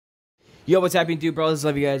Yo, what's happening, dude, bros?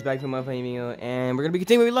 Love you guys back from my video, and we're gonna be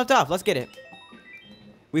continuing where we left off. Let's get it.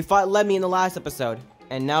 We fought Lemmy in the last episode,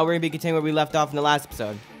 and now we're gonna be continuing where we left off in the last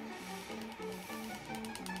episode.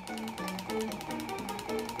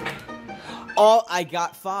 Oh, I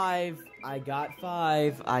got 5. I got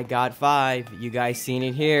 5. I got 5. You guys seen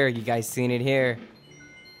it here. You guys seen it here.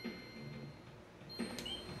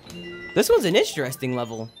 This one's an interesting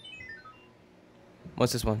level.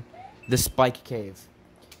 What's this one? The Spike Cave.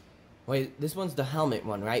 Wait, this one's the helmet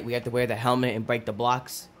one, right? We have to wear the helmet and break the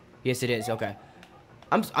blocks. Yes, it is. Okay.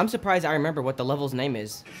 I'm surprised I remember what the level's name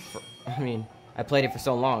is. I mean, I played it for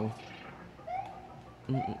so long.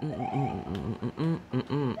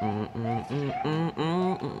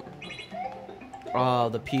 Oh,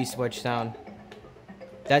 the P-switch sound.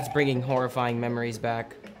 That's bringing horrifying memories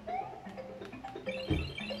back.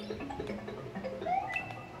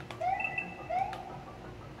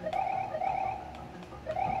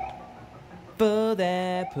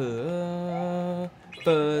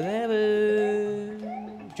 Forever.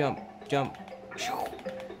 Jump, jump.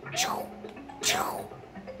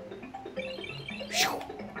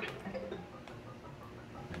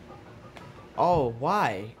 Oh,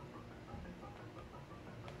 why?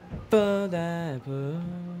 Forever.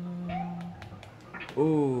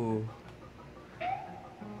 Ooh.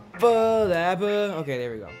 Forever. Okay,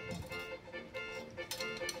 there we go.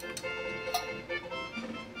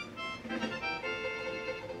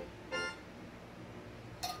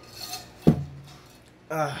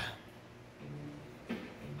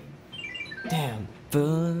 Damn.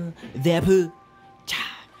 Forever.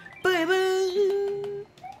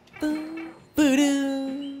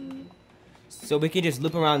 So we can just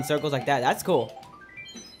loop around in circles like that. That's cool.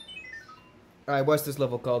 Alright, what's this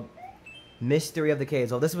level called? Mystery of the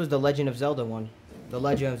Caves. Oh, this was the Legend of Zelda one. The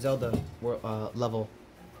Legend of Zelda level.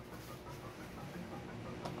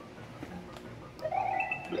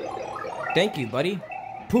 Thank you, buddy.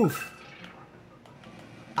 Poof.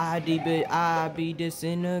 I be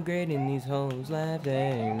disintegrating these hoes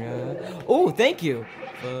laughing. Oh, thank you.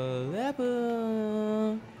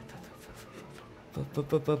 Forever.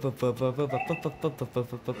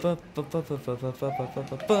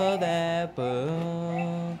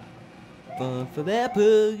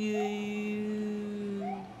 Forever you.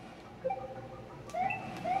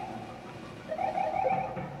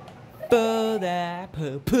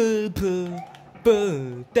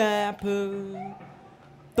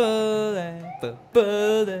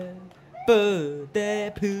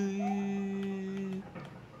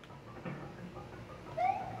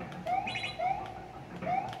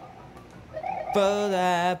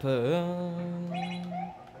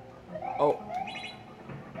 Oh.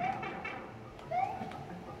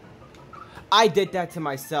 I did that to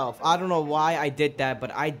myself. I don't know why I did that,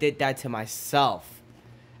 but I did that to myself.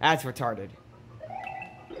 That's retarded.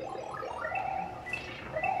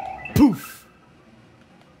 Poof.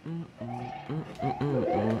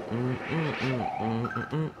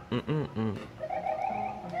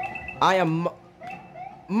 I am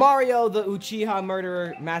Mario the Uchiha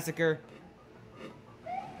Murderer Massacre.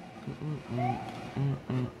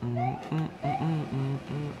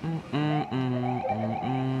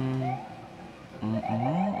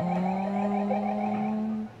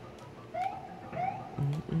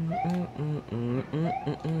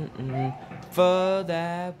 For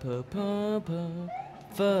that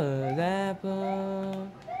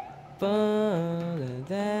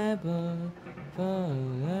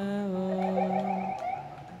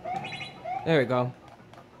There we go.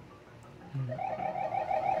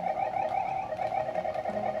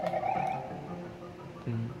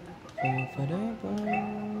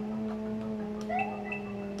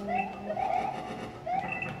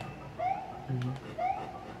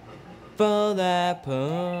 For that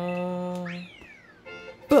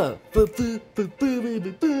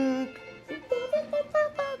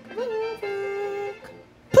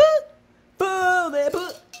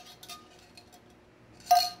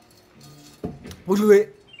What you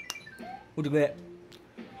get? What you get?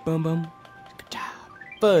 Bum bum.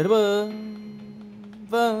 Alright,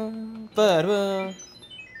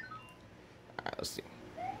 let's see.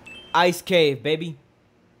 Ice cave, baby.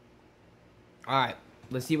 Alright,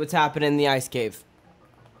 let's see what's happening in the ice cave.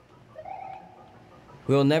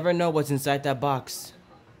 We'll never know what's inside that box.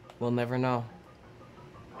 We'll never know.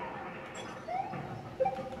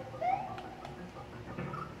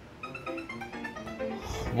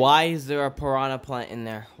 Why is there a piranha plant in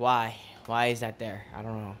there? Why? Why is that there? I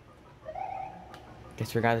don't know.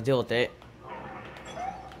 Guess we're gonna have to deal with it.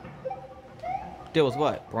 Deal with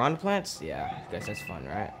what? Piranha plants? Yeah, I guess that's fun,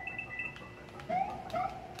 right?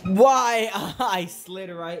 Why? I slid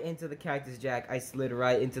right into the Cactus Jack. I slid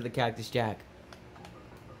right into the Cactus Jack.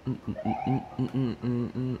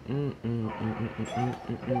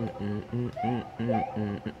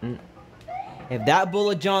 If that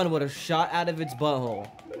Bullet John would have shot out of its butthole,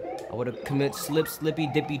 I would have commit slip, slippy,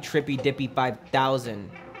 dippy, trippy, dippy 5,000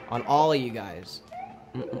 on all of you guys.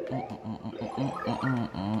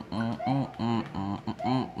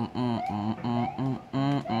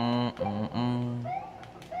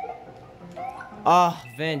 Oh,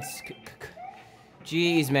 Vince.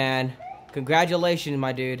 Jeez, man. Congratulations,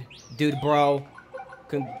 my dude. Dude, bro.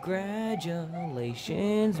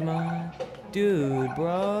 Congratulations, my dude,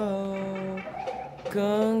 bro.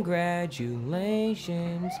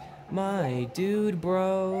 Congratulations, my dude,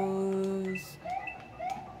 bros.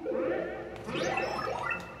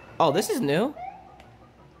 Oh, this is new.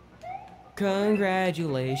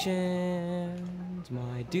 Congratulations,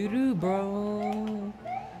 my dude, bro.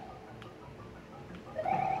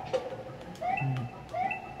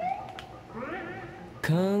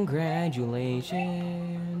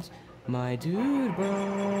 Congratulations, my dude,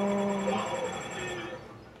 bro.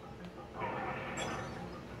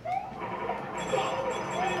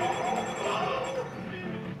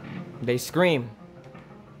 They scream.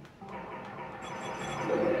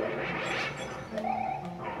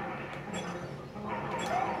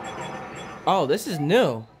 Oh, this is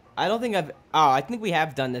new. I don't think I've... Oh, I think we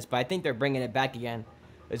have done this, but I think they're bringing it back again.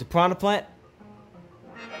 It's a piranha plant.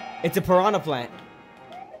 It's a piranha plant.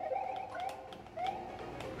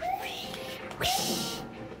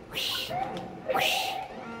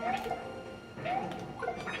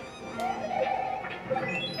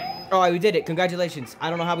 Oh, we did it. Congratulations. I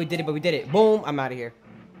don't know how we did it, but we did it. Boom. I'm out of here.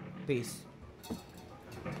 Peace.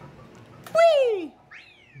 Whee!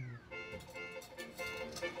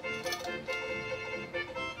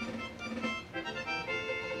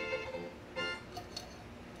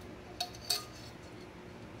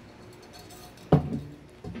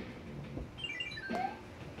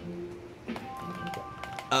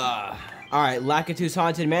 Alright, Lakitu's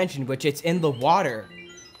Haunted Mansion, which it's in the water.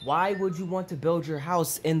 Why would you want to build your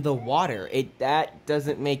house in the water? That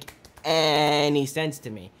doesn't make any sense to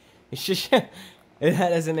me. It's just, that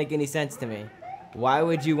doesn't make any sense to me. Why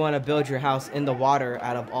would you want to build your house in the water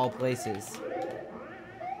out of all places?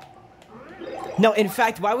 No, in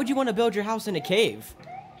fact, why would you want to build your house in a cave?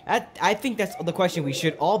 I think that's the question we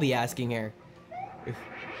should all be asking here.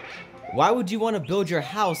 Why would you want to build your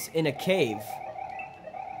house in a cave?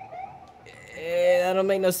 That don't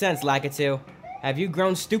make no sense, Lakitu. Have you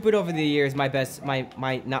grown stupid over the years, not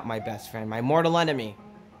my best friend, my mortal enemy?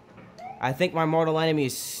 I think my mortal enemy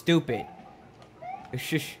is stupid.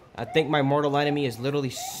 Shush. I think my mortal enemy is literally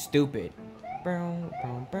stupid.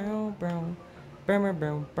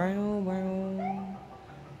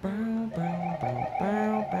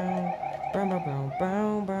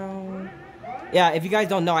 Yeah, if you guys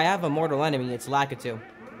don't know, I have a mortal enemy. It's Lakitu.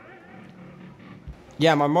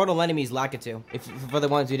 Yeah, my mortal enemy is Lakitu. For the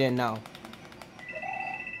ones who didn't know.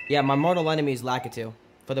 Yeah, my mortal enemy is Lakitu.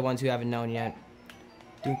 For the ones who haven't known yet.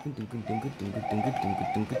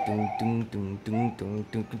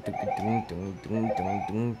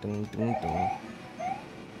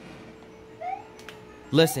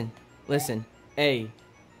 Listen. Hey,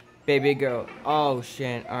 baby girl. Oh,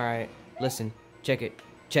 shit. Alright. Listen. Check it.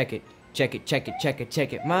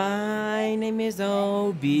 My name is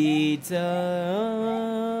Obito.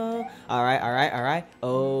 Alright.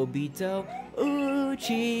 Obito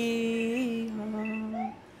Uchiha.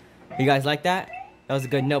 You guys like that? That was a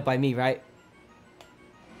good note by me, right?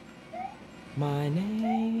 My name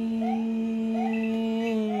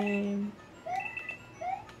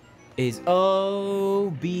is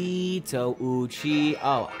Obito Uchiha.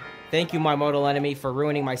 Oh, thank you, my mortal enemy, for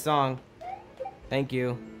ruining my song. Thank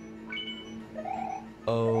you.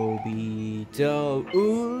 Obito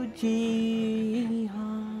Uchiha.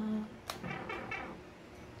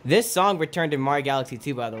 This song returned in Mario Galaxy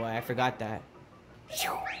 2, by the way. I forgot that.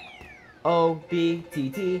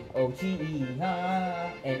 O-B-T-T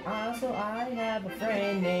Uchiha. And also I have a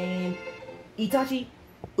friend named Itachi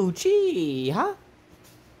Uchiha.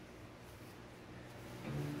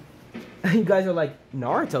 You guys are like,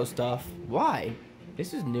 Naruto stuff? Why?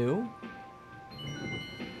 This is new.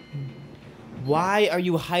 Why are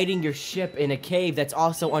you hiding your ship in a cave that's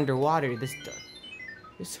also underwater?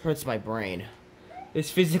 This hurts my brain.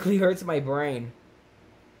 This physically hurts my brain.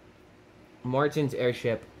 Martin's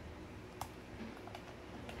airship.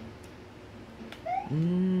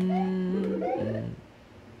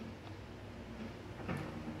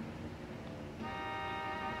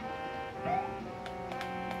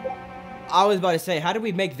 I was about to say, how do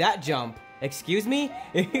we make that jump? Excuse me?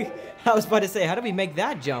 I was about to say, how do we make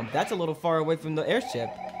that jump? That's a little far away from the airship.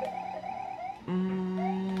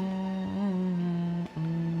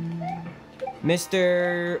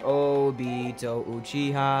 Mr. Obito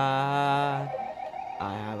Uchiha, I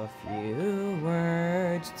have a few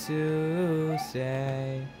words to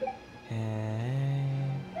say.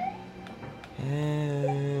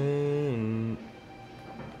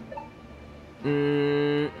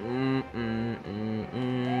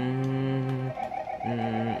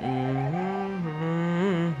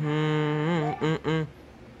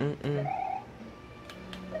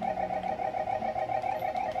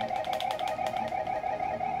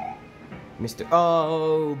 Mr.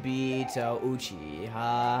 Obito Uchiha,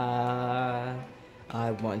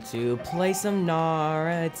 I want to play some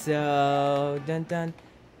Naruto. Dun dun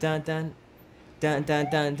dun dun dun dun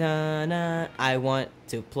dun dun. I want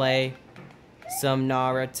to play some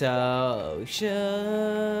Naruto. Shippuden.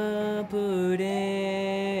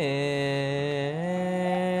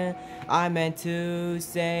 I meant to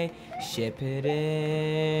say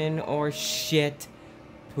Shippuden or shit.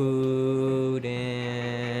 Puddin'.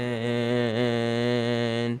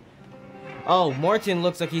 Oh, Morton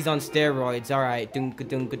looks like he's on steroids. All right.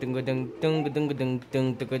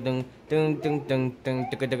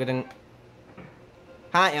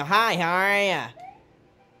 Hi, how are ya?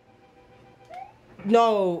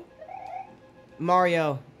 No,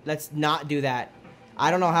 Mario, let's not do that. I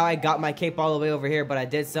don't know how I got my cape all the way over here, but I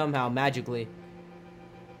did somehow magically.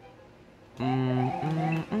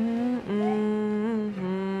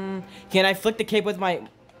 Can I flick the cape with my...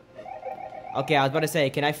 Okay, I was about to say,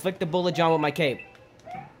 can I flick the Bullet John with my cape?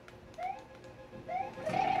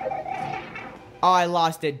 Oh, I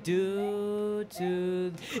lost it. Due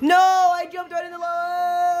to... No! I jumped right in the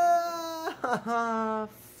lava!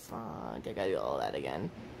 Fuck, I gotta do all that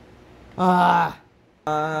again. Ah!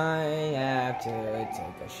 I have to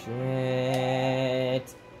take a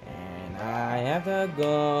shit. And I have to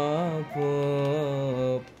go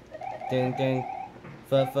poop. Ding, ding.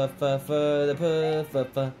 For the for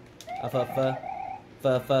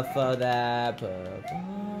that poop.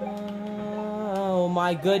 Oh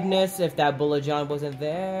my goodness, if that Bullet John wasn't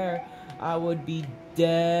there, I would be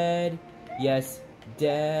dead. Yes,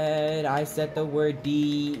 dead. I said the word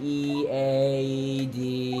D-E-A-D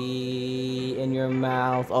in your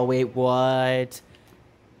mouth. Oh wait, what?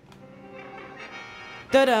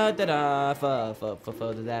 Da-da-da-da, for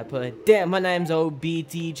that put. Damn, my name's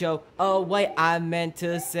OBT Cho. Oh, wait, I meant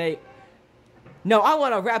to say... No, I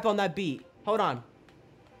want to rap on that beat. Hold on.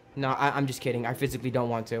 No, I'm just kidding. I physically don't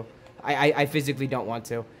want to. I physically don't want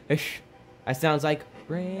to. That sounds like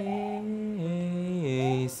racism.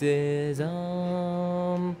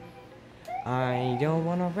 I don't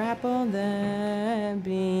want to rap on that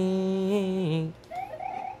beat.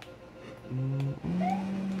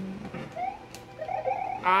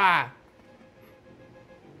 Ah!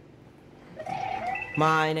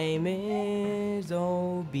 My name is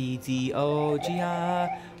OBTOGI.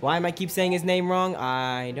 Why am I keep saying his name wrong?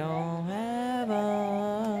 I don't have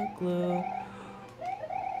a clue.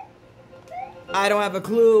 I don't have a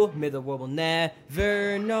clue. Middle world will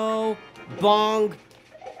never know. Bong.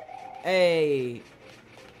 Hey.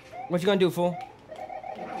 What you gonna do, fool?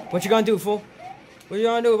 What you gonna do, fool? What you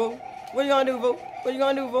gonna do, fool? What you gonna do, fool? What you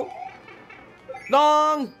gonna do, fool?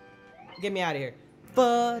 Long! Get me out of here.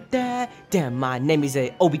 For that. Damn, my name is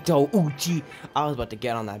Obito Uchi. I was about to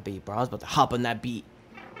get on that beat, bro. I was about to hop on that beat.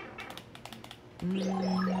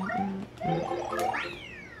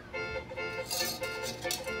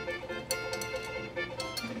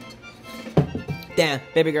 Damn,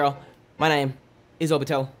 baby girl. My name is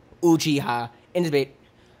Obito Uchiha. In this beat.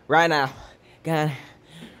 Right now. God.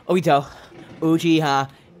 Obito Uchiha.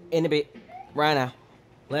 In the beat. Right now.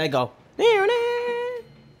 Let it go.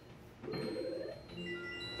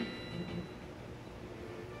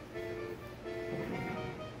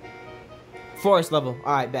 Forest level.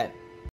 Alright, bet.